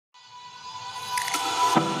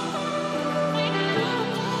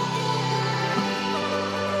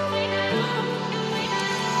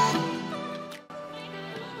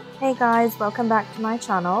Hey guys, welcome back to my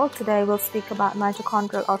channel. Today we'll speak about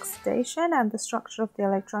mitochondrial oxidation and the structure of the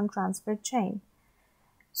electron transfer chain.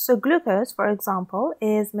 So glucose, for example,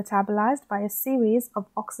 is metabolized by a series of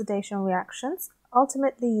oxidation reactions,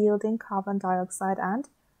 ultimately yielding carbon dioxide and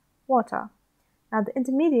water. Now the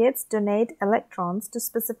intermediates donate electrons to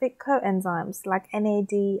specific coenzymes like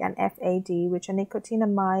NAD and FAD, which are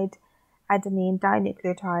nicotinamide, adenine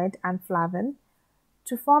dinucleotide, and flavin,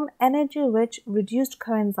 to form energy-rich reduced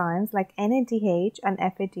coenzymes like NADH and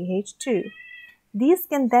FADH2. These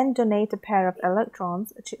can then donate a pair of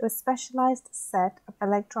electrons to a specialized set of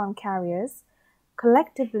electron carriers,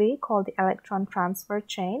 collectively called the electron transfer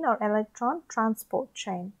chain or electron transport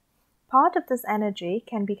chain. Part of this energy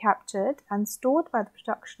can be captured and stored by the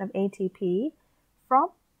production of ATP from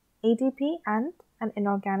ADP and an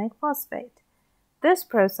inorganic phosphate. This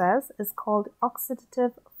process is called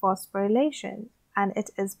oxidative phosphorylation, and it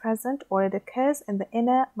is present or it occurs in the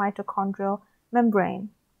inner mitochondrial membrane.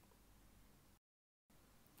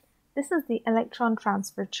 This is the electron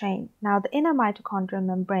transfer chain. Now, the inner mitochondrial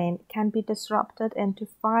membrane can be disrupted into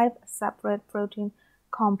 5 separate protein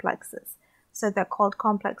complexes. So they're called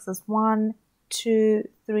complexes 1, 2,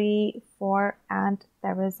 3, 4, and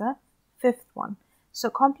there is a 5th one. So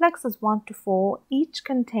complexes 1 to 4 each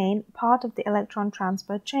contain part of the electron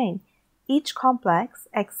transfer chain. Each complex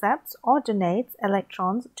accepts or donates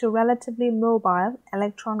electrons to relatively mobile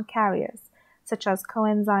electron carriers, such as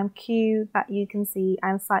coenzyme Q that you can see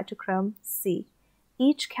and cytochrome C.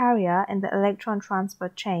 Each carrier in the electron transfer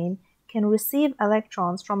chain can receive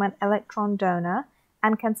electrons from an electron donor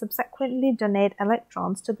and can subsequently donate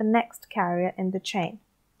electrons to the next carrier in the chain.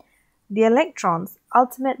 The electrons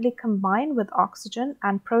ultimately combine with oxygen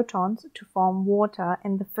and protons to form water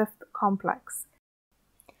in the 5th complex.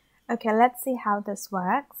 Okay, let's see how this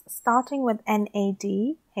works, starting with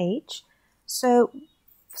NADH. So,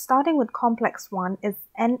 starting with complex 1 is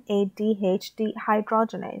NADH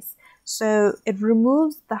dehydrogenase. So, it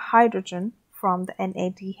removes the hydrogen from the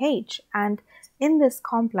NADH, and in this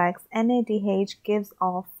complex, NADH gives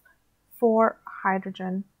off 4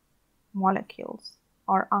 hydrogen molecules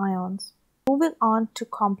or ions. Moving on to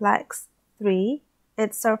complex 3,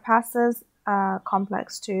 it surpasses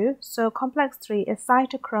complex 2. So complex 3 is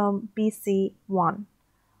cytochrome BC1.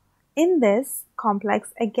 In this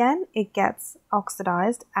complex, again, it gets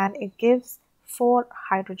oxidized and it gives 4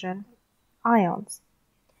 hydrogen ions.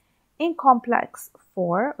 In complex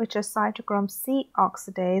 4, which is cytochrome C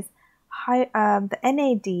oxidase, the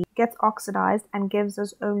NAD gets oxidized and gives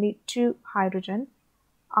us only 2 hydrogen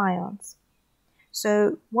ions.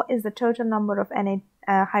 So what is the total number of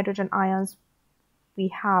hydrogen ions we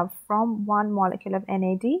have from one molecule of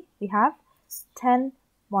NAD? We have 10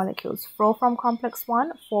 molecules, 4 from complex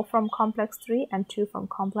 1, 4 from complex 3, and 2 from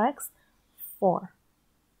complex 4.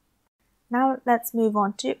 Now let's move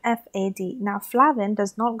on to FAD. Now flavin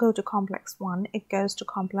does not go to complex 1, it goes to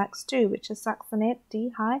complex 2, which is succinate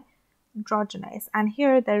dehydrogenase. And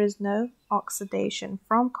here there is no oxidation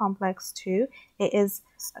from complex 2. It is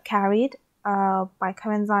carried by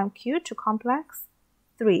coenzyme Q to complex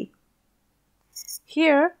 3.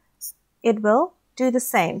 Here, it will do the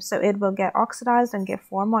same. So it will get oxidized and give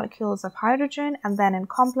 4 molecules of hydrogen, and then in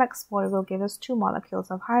complex 4, it will give us 2 molecules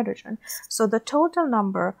of hydrogen. So the total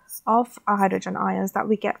number of hydrogen ions that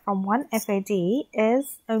we get from one FAD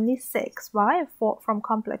is only 6. Why? 4 from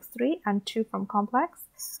complex 3 and 2 from complex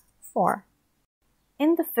 4.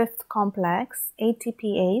 In the 5th complex,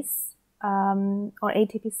 ATPase or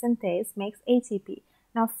ATP synthase makes ATP.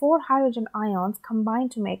 Now 4 hydrogen ions combine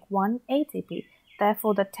to make 1 ATP.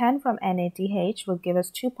 Therefore, the 10 from NADH will give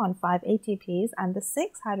us 2.5 ATPs, and the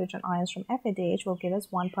 6 hydrogen ions from FADH will give us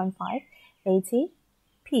 1.5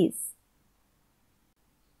 ATPs.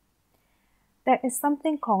 There is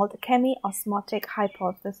something called chemiosmotic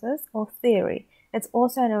hypothesis or theory. It's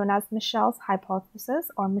also known as Michel's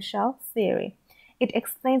hypothesis or Michel theory. It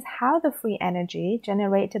explains how the free energy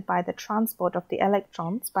generated by the transport of the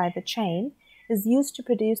electrons by the chain is used to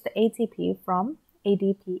produce the ATP from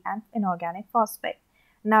ADP and inorganic phosphate.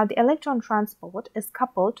 Now, the electron transport is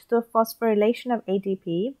coupled to the phosphorylation of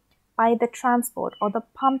ADP by the transport or the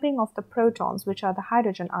pumping of the protons, which are the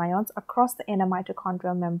hydrogen ions, across the inner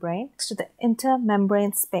mitochondrial membrane to the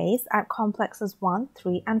intermembrane space at complexes 1,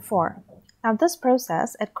 3, and 4. Now, this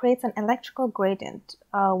process, it creates an electrical gradient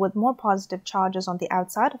with more positive charges on the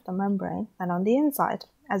outside of the membrane than on the inside,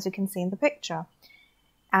 as you can see in the picture,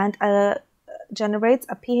 and generates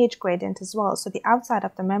a pH gradient as well. So the outside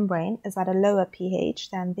of the membrane is at a lower pH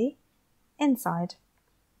than the inside.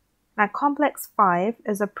 Now complex 5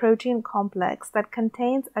 is a protein complex that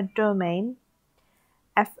contains a domain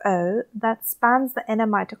FO that spans the inner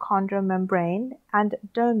mitochondrial membrane, and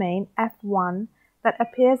domain F1 that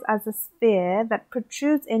appears as a sphere that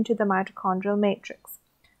protrudes into the mitochondrial matrix.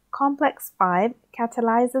 Complex 5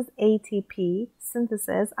 catalyzes ATP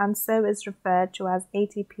synthesis and so is referred to as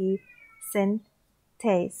ATP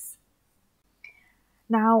synthase.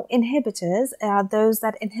 Now, inhibitors are those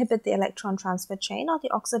that inhibit the electron transfer chain or the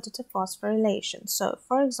oxidative phosphorylation. So,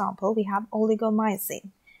 for example, we have oligomycin.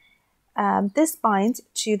 This binds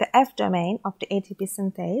to the F domain of the ATP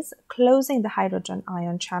synthase, closing the hydrogen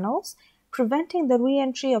ion channels, preventing the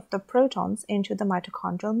re-entry of the protons into the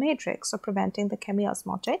mitochondrial matrix, so preventing the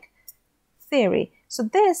chemiosmotic theory. So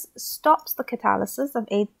this stops the catalysis of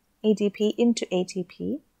ADP into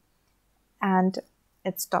ATP, and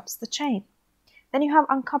it stops the chain. Then you have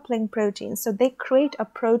uncoupling proteins. So they create a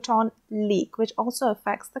proton leak, which also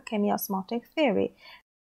affects the chemiosmotic theory.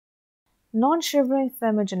 Non-shivering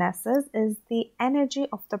thermogenesis is the energy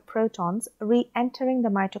of the protons re-entering the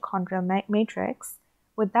mitochondrial matrix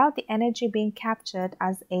without the energy being captured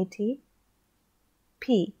as ATP.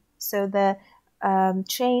 So the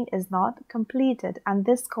chain is not completed, and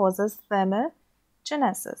this causes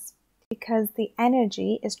thermogenesis because the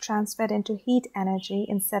energy is transferred into heat energy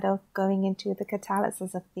instead of going into the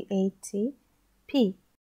catalysis of the ATP.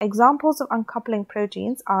 Examples of uncoupling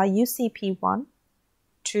proteins are UCP1,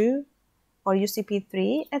 2, or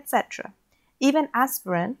UCP3, etc. Even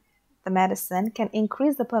aspirin, the medicine, can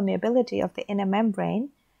increase the permeability of the inner membrane,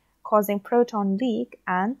 causing proton leak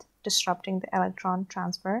and disrupting the electron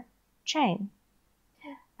transfer chain.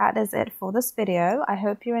 That is it for this video. I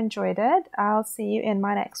hope you enjoyed it. I'll see you in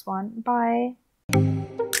my next one. Bye.